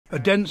A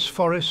dense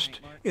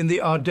forest in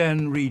the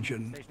Ardennes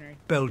region,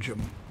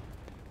 Belgium.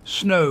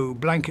 Snow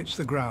blankets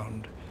the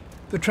ground.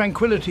 The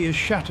tranquility is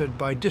shattered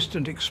by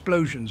distant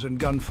explosions and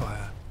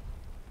gunfire.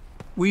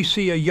 We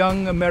see a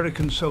young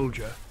American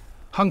soldier,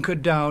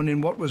 hunkered down in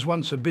what was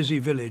once a busy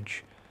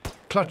village,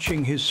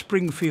 clutching his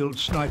Springfield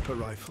sniper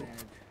rifle.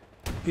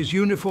 His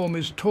uniform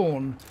is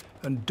torn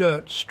and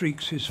dirt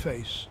streaks his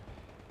face.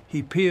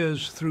 He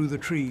peers through the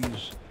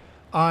trees,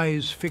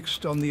 eyes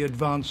fixed on the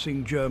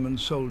advancing German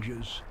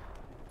soldiers,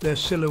 their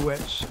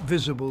silhouettes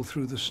visible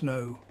through the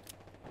snow.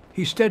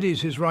 He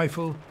steadies his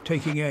rifle,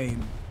 taking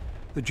aim.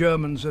 The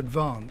Germans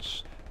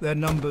advance, their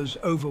numbers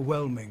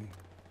overwhelming.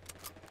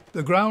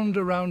 The ground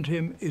around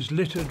him is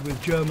littered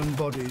with German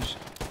bodies,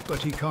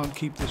 but he can't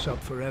keep this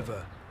up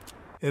forever.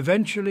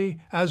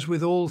 Eventually, as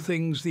with all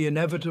things, the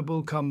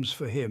inevitable comes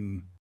for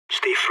him.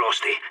 Stay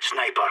frosty,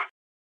 sniper.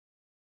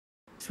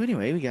 So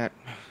anyway, we got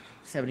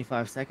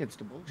 75 seconds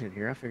to bullshit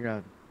here. I figured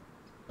I'd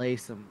lay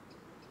some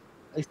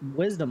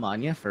wisdom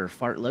on you for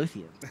Fart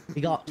Lothian.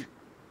 We got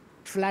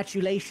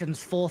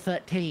flatulations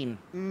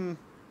 413.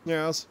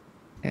 Yes.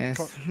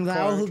 Yes.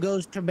 Thou who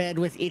goes to bed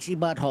with itchy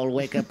butthole,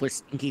 wake up with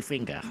stinky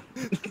finger.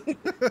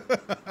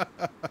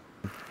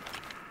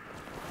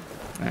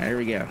 Alright, here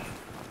we go.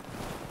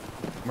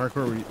 Mark,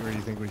 where do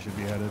you think we should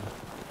be headed?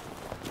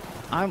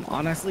 I'm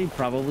honestly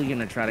probably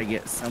gonna try to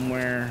get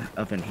somewhere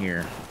up in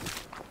here.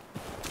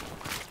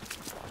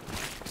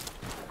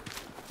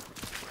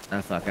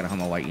 Oh fuck, I don't have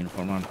my white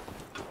uniform on.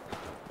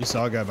 You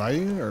saw a guy by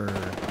you, or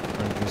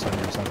you just on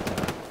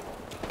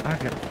yourself?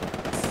 Okay.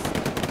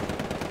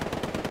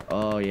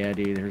 Oh yeah,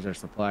 dude, here's our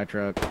supply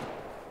truck.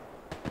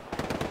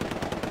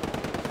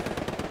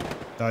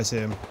 I see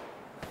him.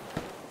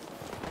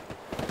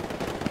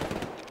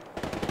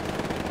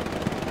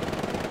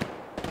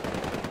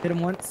 Hit him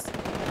once.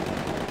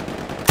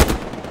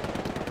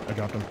 I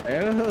dropped him.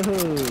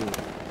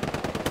 Oh.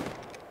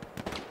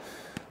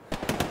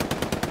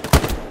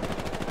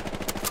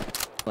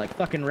 Like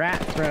fucking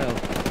rat throw.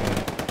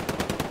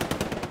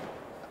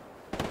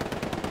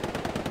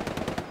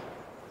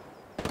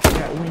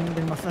 Got wind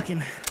in my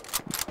fucking.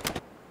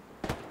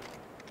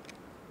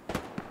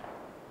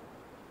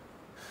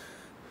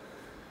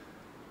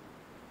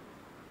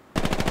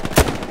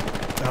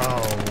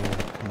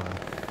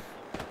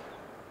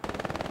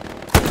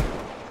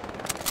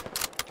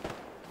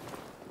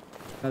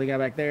 Another guy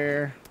back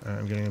there. Alright,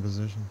 I'm getting in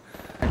position.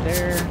 Right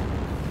there.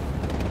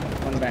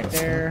 One back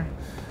there.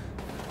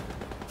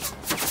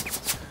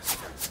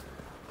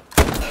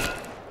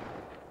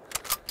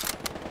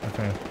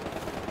 Okay.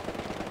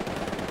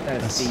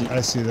 That's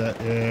I see that.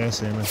 Yeah, I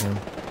see him. I see him.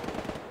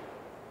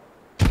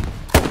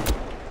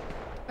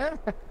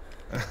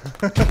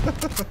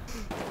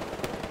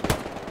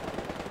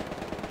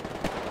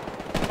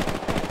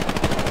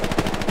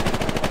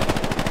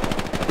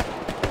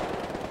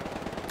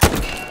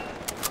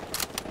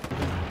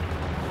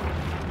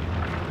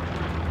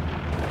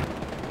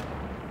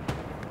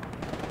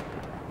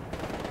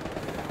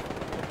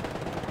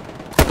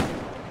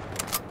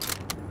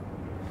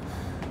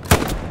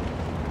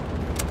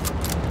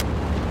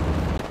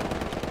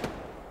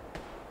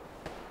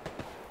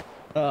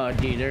 Oh,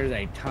 dude, there's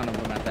a ton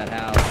of them at that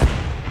house.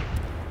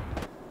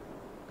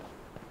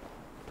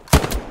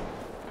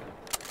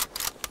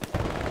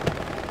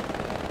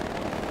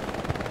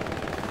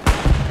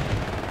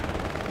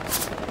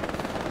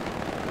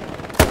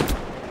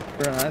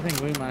 Bro, I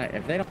think we might,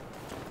 if they don't...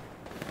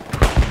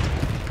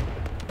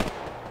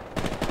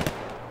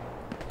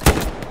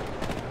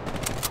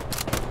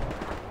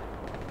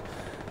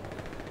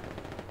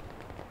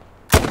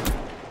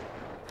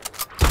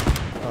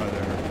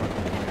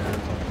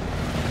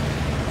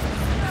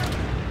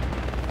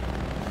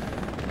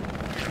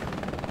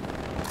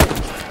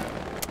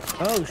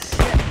 Oh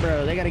shit,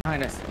 bro! They gotta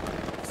behind us,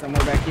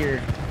 somewhere back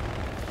here.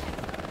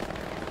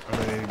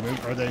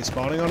 Are they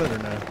spawning on it or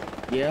no?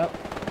 Yep.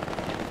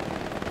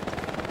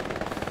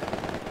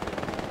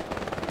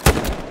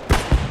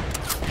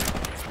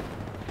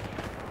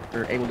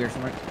 Or able to get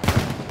somewhere.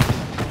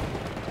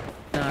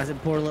 No, it's a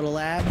poor little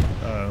lad.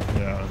 Oh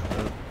yeah,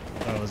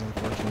 that was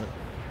unfortunate.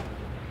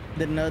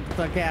 Didn't know what the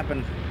fuck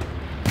happened.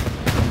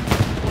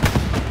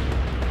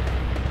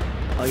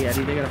 Oh yeah,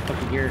 dude, they got a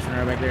fucking garrison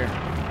right back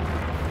there.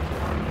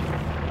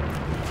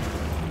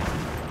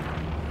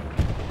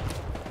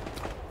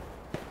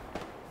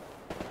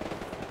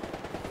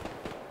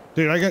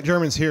 Dude, I got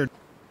Germans here.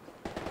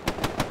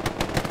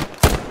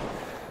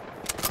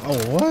 Oh,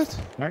 what?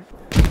 Mark?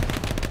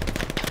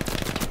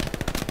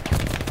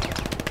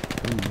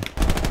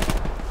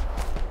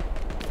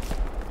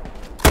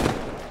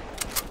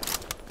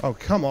 Oh,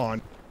 come on.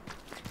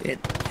 It.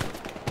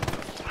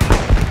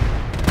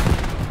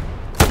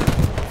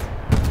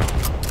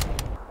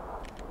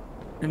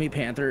 Enemy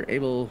Panther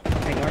able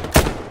hang on.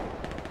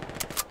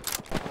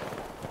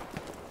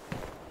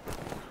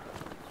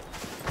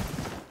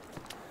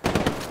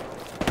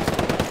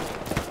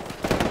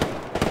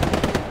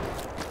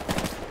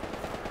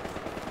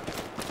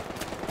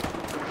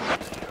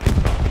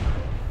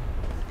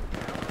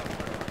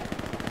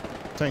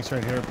 tank's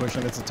right here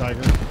pushing. It's a Tiger.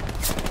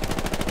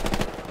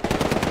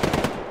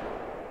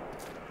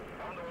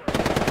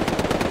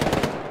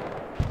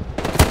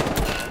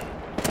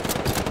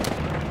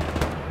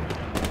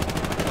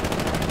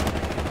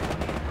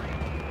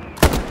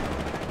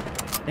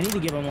 I need to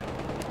give him one.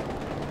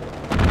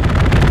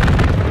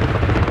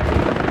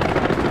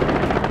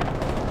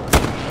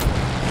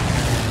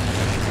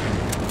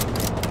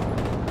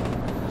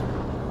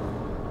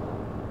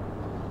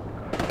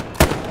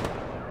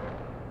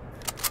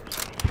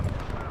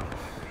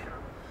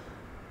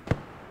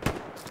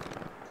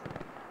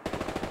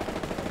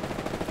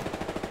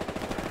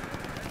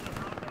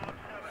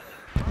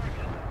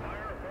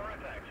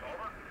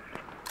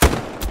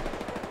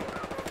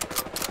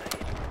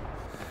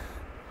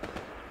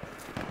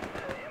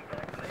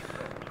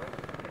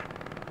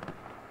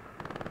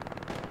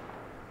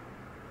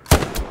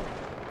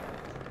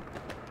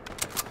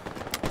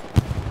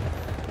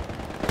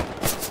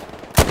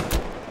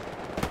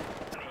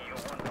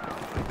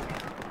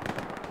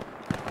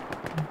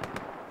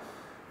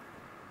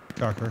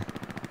 Cocker.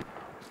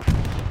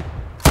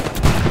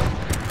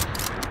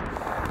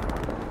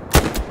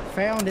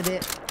 Founded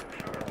it.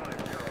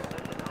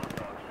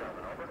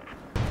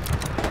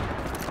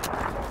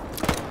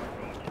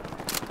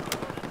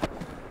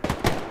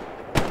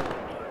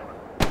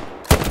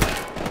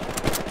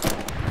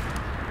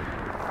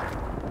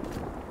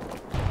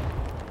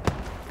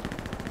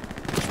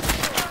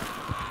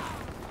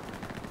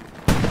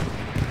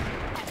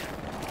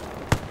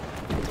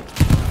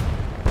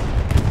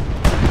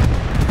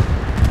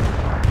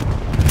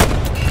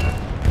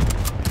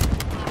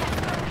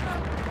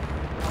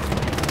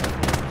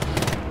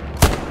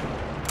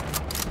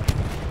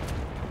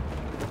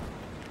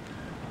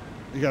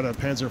 You got a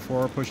Panzer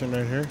IV pushing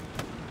right here.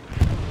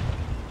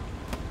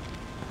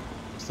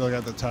 Still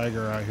got the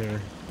Tiger out here.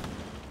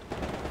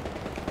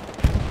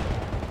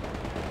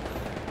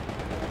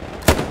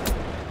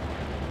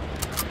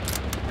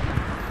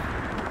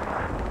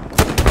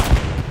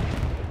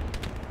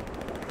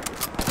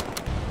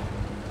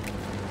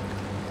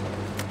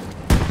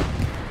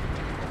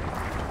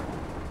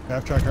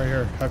 Half track right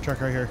here. Half track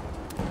right here.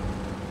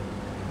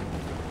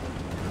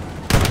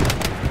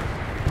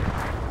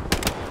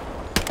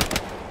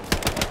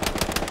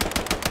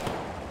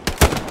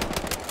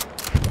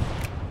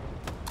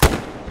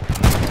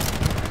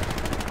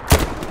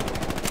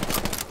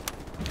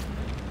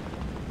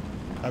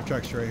 Half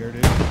track's right here,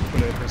 dude.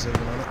 Put a precision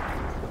on it.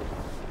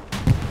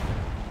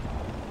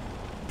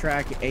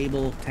 Track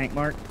able tank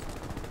mark.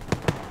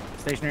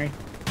 Stationary.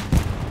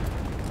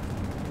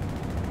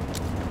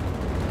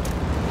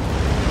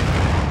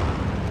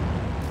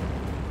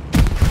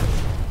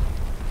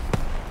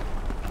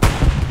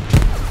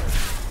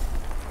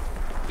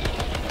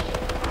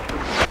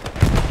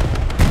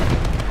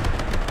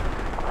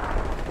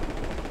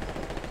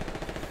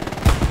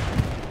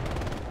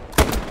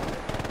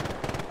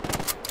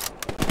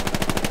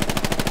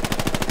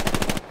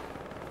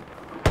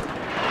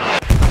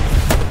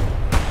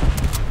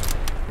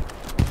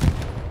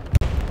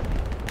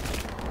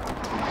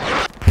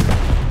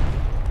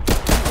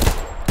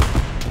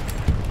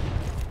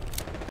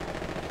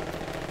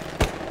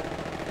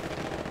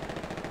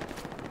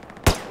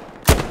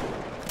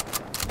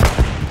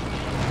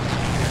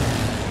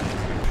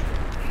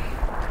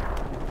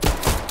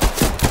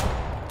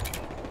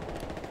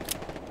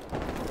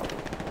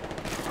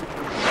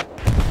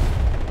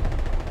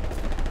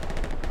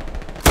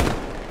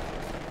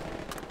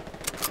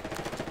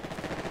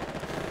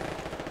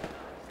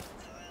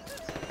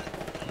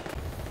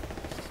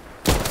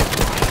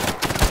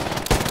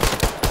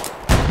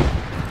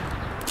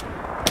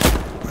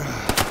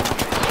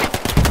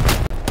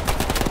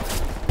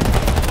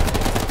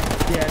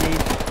 Yeah, dude.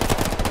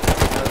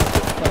 That was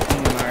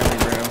fucking gnarly,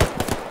 bro.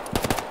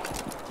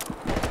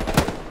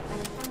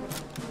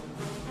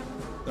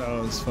 That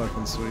was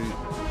fucking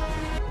sweet.